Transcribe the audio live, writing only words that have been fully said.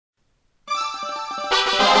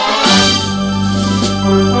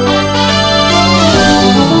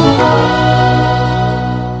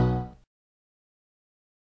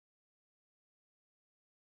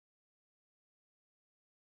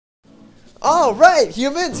Alright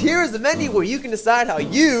humans, here is the menu where you can decide how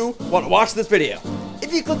you want to watch this video.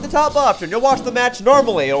 If you click the top option, you'll watch the match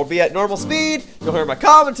normally. It'll be at normal speed, you'll hear my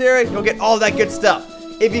commentary, you'll get all that good stuff.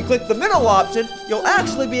 If you click the middle option, you'll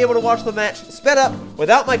actually be able to watch the match sped up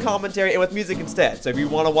without my commentary and with music instead. So if you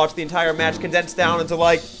want to watch the entire match condensed down into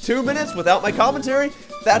like 2 minutes without my commentary,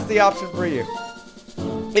 that's the option for you.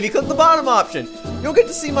 If you click the bottom option, you'll get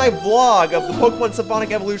to see my vlog of the Pokemon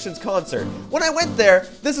Symphonic Evolutions concert. When I went there,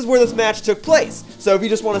 this is where this match took place. So if you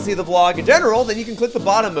just want to see the vlog in general, then you can click the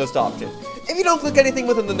bottommost option. If you don't click anything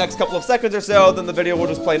within the next couple of seconds or so, then the video will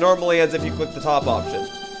just play normally as if you click the top option.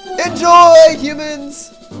 Enjoy, humans!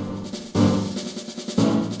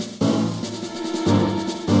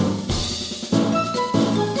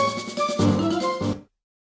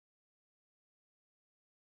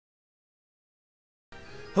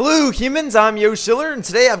 Hello humans, I'm Yoshiller, and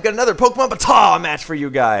today I've got another Pokemon BATAW match for you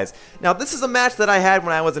guys. Now this is a match that I had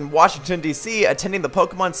when I was in Washington DC attending the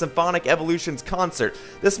Pokemon Symphonic Evolutions concert.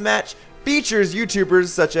 This match features YouTubers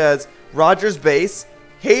such as RogersBase,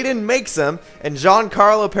 HaydenMadeEm, and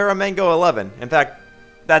GiancarloParimango11. In fact,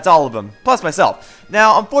 that's all of them, plus myself.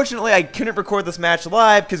 Now, unfortunately, I couldn't record this match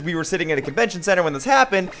live because we were sitting at a convention center when this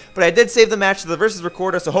happened, but I did save the match to the versus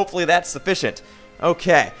recorder, so hopefully that's sufficient.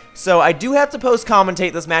 Okay, so I do have to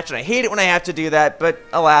post-commentate this match, and I hate it when I have to do that, but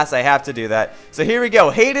alas, I have to do that. So here we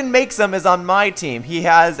go. HaydenMadeEm is on my team. He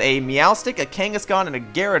has a Meowstic, a Kangaskhan, and a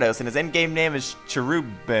Gyarados, and his endgame name is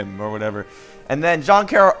Cherubim, or whatever. And then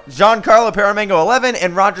GiancarloParimango11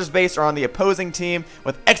 and RogersBase are on the opposing team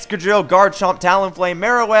with Excadrill, Garchomp, Talonflame,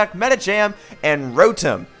 Marowak, Medicham, and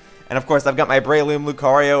Rotom. And of course, I've got my Breloom,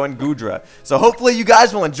 Lucario, and Goodra. So hopefully you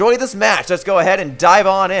guys will enjoy this match. Let's go ahead and dive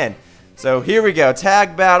on in. So here we go,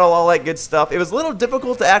 tag battle, all that good stuff. It was a little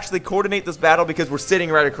difficult to actually coordinate this battle because we're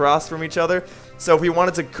sitting right across from each other. So if we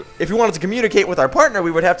wanted to communicate with our partner,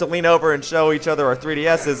 we would have to lean over and show each other our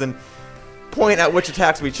 3DSs and point out which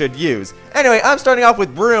attacks we should use. Anyway, I'm starting off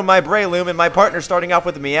with Broom, my Breloom, and my partner's starting off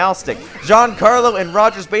with the Meowstic. Giancarlo and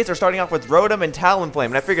RogersBase are starting off with Rotom and Talonflame,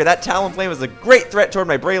 and I figure that Talonflame is a great threat toward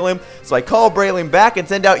my Breloom, so I call Breloom back and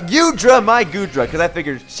send out Udra, my Goodra, because I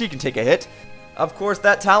figured she can take a hit. Of course,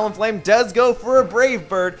 that Talonflame does go for a Brave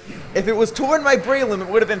Bird. If it was toward my Breloom, it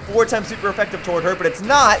would have been 4 times super effective toward her, but it's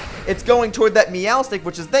not. It's going toward that Meowstic,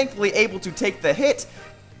 which is thankfully able to take the hit.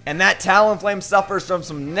 And that Talonflame suffers from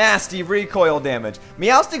some nasty recoil damage.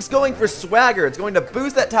 Meowstic's going for Swagger. It's going to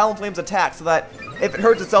boost that Talonflame's attack so that if it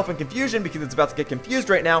hurts itself in confusion, because it's about to get confused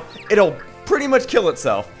right now, it'll pretty much kill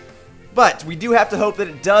itself. But we do have to hope that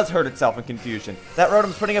it does hurt itself in confusion. That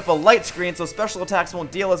Rotom's putting up a light screen, so special attacks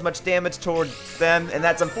won't deal as much damage toward them, and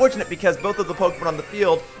that's unfortunate because both of the Pokemon on the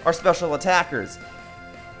field are special attackers.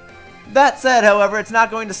 That said, however, it's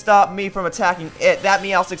not going to stop me from attacking it. That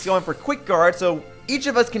Meowstic's going for Quick Guard, so each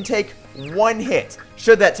of us can take 1 hit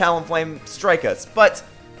should that Talonflame strike us. But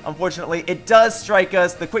unfortunately, it does strike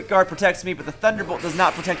us. The Quick Guard protects me, but the Thunderbolt does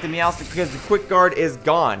not protect the Meowstic because the Quick Guard is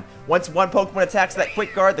gone. Once one Pokemon attacks that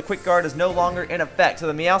Quick Guard, the Quick Guard is no longer in effect, so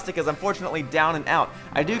the Meowstic is unfortunately down and out.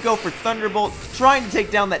 I do go for Thunderbolt, trying to take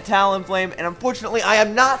down that Talonflame, and unfortunately I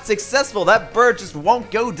am not successful. That bird just won't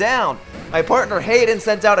go down. My partner Hayden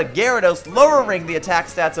sends out a Gyarados, lowering the attack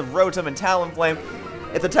stats of Rotom and Talonflame.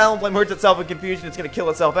 If the Talonflame hurts itself in confusion, it's going to kill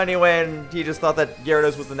itself anyway, and he just thought that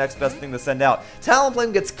Gyarados was the next best thing to send out.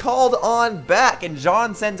 Talonflame gets called on back, and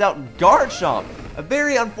John sends out Garchomp, a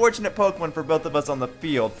very unfortunate Pokemon for both of us on the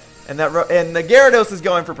field. And the Gyarados is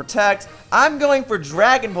going for Protect. I'm going for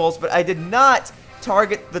Dragon Pulse, but I did not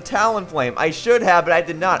target the Talonflame. I should have, but I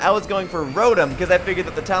did not. I was going for Rotom, because I figured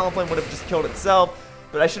that the Talonflame would have just killed itself.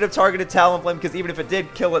 But I should have targeted Talonflame because even if it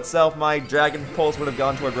did kill itself, my Dragon Pulse would have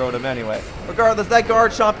gone toward Rotom anyway. Regardless, that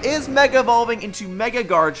Garchomp is Mega Evolving into Mega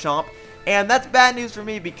Garchomp, and that's bad news for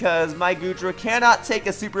me because my Goodra cannot take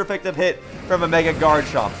a super effective hit from a Mega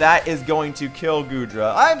Garchomp. That is going to kill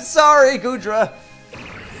Goodra. I'm sorry, Goodra!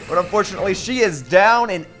 But unfortunately, she is down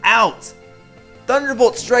and out.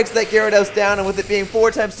 Thunderbolt strikes that Gyarados down, and with it being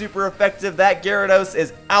 4 times super effective, that Gyarados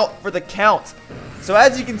is out for the count. So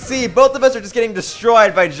as you can see, both of us are just getting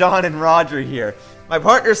destroyed by John and Roger here. My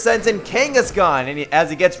partner sends in Kangaskhan, and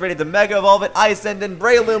as he gets ready to Mega Evolve it, I send in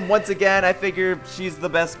Breloom once again. I figure she's the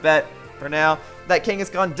best bet for now. That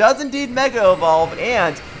Kangaskhan does indeed Mega Evolve,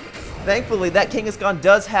 and thankfully that Kangaskhan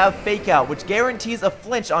does have Fake Out, which guarantees a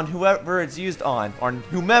flinch on whoever it's used on, or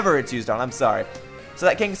whomever it's used on, I'm sorry. So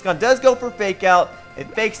that Kangaskhan does go for Fake Out.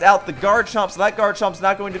 It fakes out the Garchomp, so that Garchomp's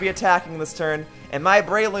not going to be attacking this turn. And my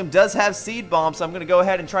Breloom does have Seed Bomb, so I'm going to go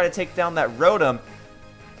ahead and try to take down that Rotom.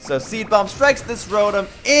 So Seed Bomb strikes this Rotom,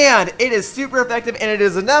 and it is super effective, and it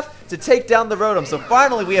is enough to take down the Rotom. So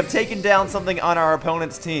finally, we have taken down something on our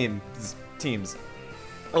opponent's team. teams.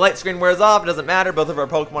 The light screen wears off, it doesn't matter, both of our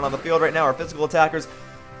Pokemon on the field right now are physical attackers.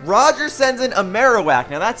 Roger sends in a Marowak.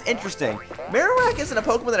 Now that's interesting. Marowak isn't a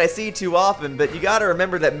Pokemon that I see too often, but you gotta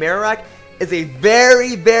remember that Marowak is a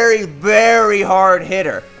very, very, very hard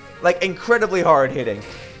hitter. Like, incredibly hard hitting.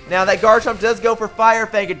 Now, that Garchomp does go for Fire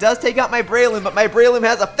Fang. It does take out my Breloom, but my Breloom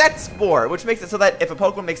has Effect Spore, which makes it so that if a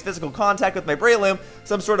Pokemon makes physical contact with my Breloom,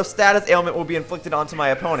 some sort of status ailment will be inflicted onto my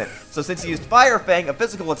opponent. So since he used Fire Fang, a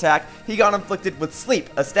physical attack, he got inflicted with Sleep,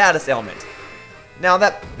 a status ailment. Now,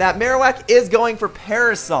 that Marowak is going for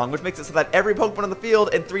Parasong, which makes it so that every Pokemon on the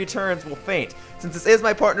field in 3 turns will faint. Since this is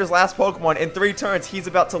my partner's last Pokemon, in 3 turns, he's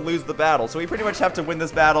about to lose the battle. So we pretty much have to win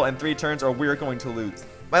this battle in 3 turns or we're going to lose.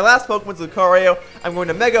 My last Pokemon's Lucario. I'm going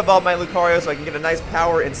to Mega Evolve my Lucario so I can get a nice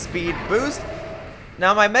power and speed boost.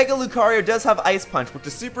 Now, my Mega Lucario does have Ice Punch, which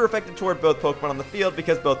is super effective toward both Pokemon on the field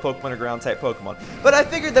because both Pokemon are Ground-type Pokemon. But I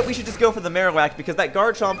figured that we should just go for the Marowak because that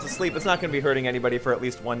Garchomp's asleep. It's not going to be hurting anybody for at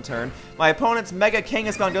least 1 turn. My opponent's Mega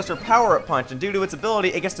Kangaskhan goes for Power-Up Punch, and due to its ability,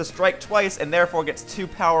 it gets to strike twice and therefore gets 2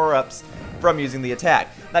 power-ups from using the attack.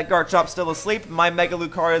 That Garchomp's still asleep. My Mega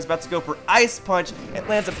Lucario is about to go for Ice Punch. It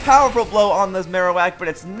lands a powerful blow on this Marowak, but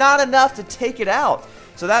it's not enough to take it out.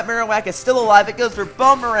 So that Marowak is still alive. It goes for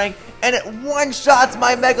Boomerang, and it one-shots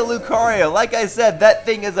my Mega Lucario. Like I said, that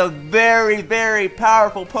thing is a very, very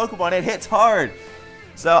powerful Pokemon. It hits hard.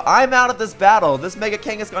 So I'm out of this battle. This Mega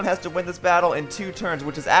Kangaskhan has to win this battle in 2 turns,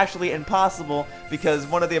 which is actually impossible because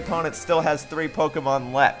one of the opponents still has 3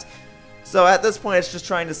 Pokemon left. So at this point, it's just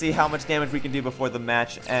trying to see how much damage we can do before the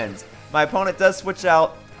match ends. My opponent does switch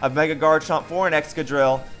out a Mega Garchomp for an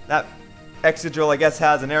Excadrill. That Excadrill, I guess,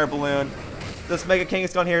 has an Air Balloon. This Mega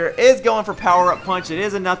Kangaskhan here is going for Power-Up Punch. It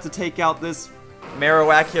is enough to take out this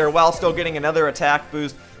Marowak here while still getting another attack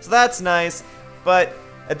boost. So that's nice, but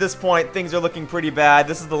at this point, things are looking pretty bad.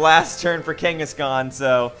 This is the last turn for Kangaskhan,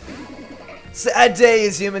 so sad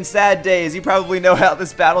days, human, sad days. You probably know how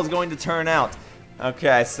this battle is going to turn out.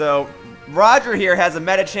 Okay, so Roger here has a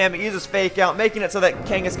Medicham. It uses Fake Out, making it so that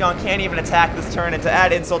Kangaskhan can't even attack this turn. And to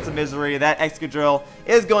add insult to misery, that Excadrill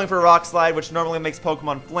is going for Rock Slide, which normally makes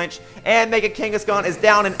Pokemon flinch. And Mega Kangaskhan is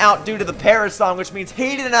down and out due to the Parasong, which means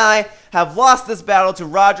Hayden and I have lost this battle to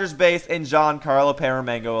RogersBase and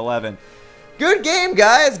GiancarloParimango11. Good game,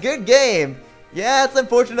 guys. Good game. Yeah, it's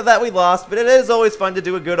unfortunate that we lost, but it is always fun to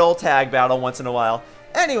do a good old tag battle once in a while.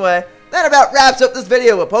 Anyway, that about wraps up this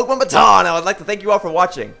video with Pokemon BATAW, and I would like to thank you all for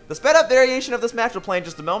watching. The sped up variation of this match will play in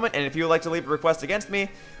just a moment, and if you would like to leave a request against me,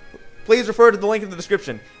 please refer to the link in the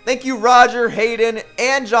description. Thank you, Roger, Hayden,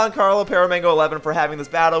 and GiancarloParimango11 for having this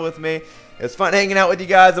battle with me. It was fun hanging out with you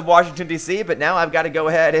guys in Washington, D.C., but now I've got to go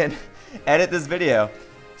ahead and edit this video.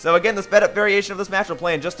 So again, the sped up variation of this match will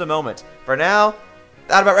play in just a moment. For now,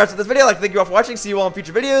 that about wraps up this video. I'd like to thank you all for watching. See you all in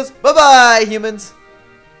future videos. Bye-bye, humans!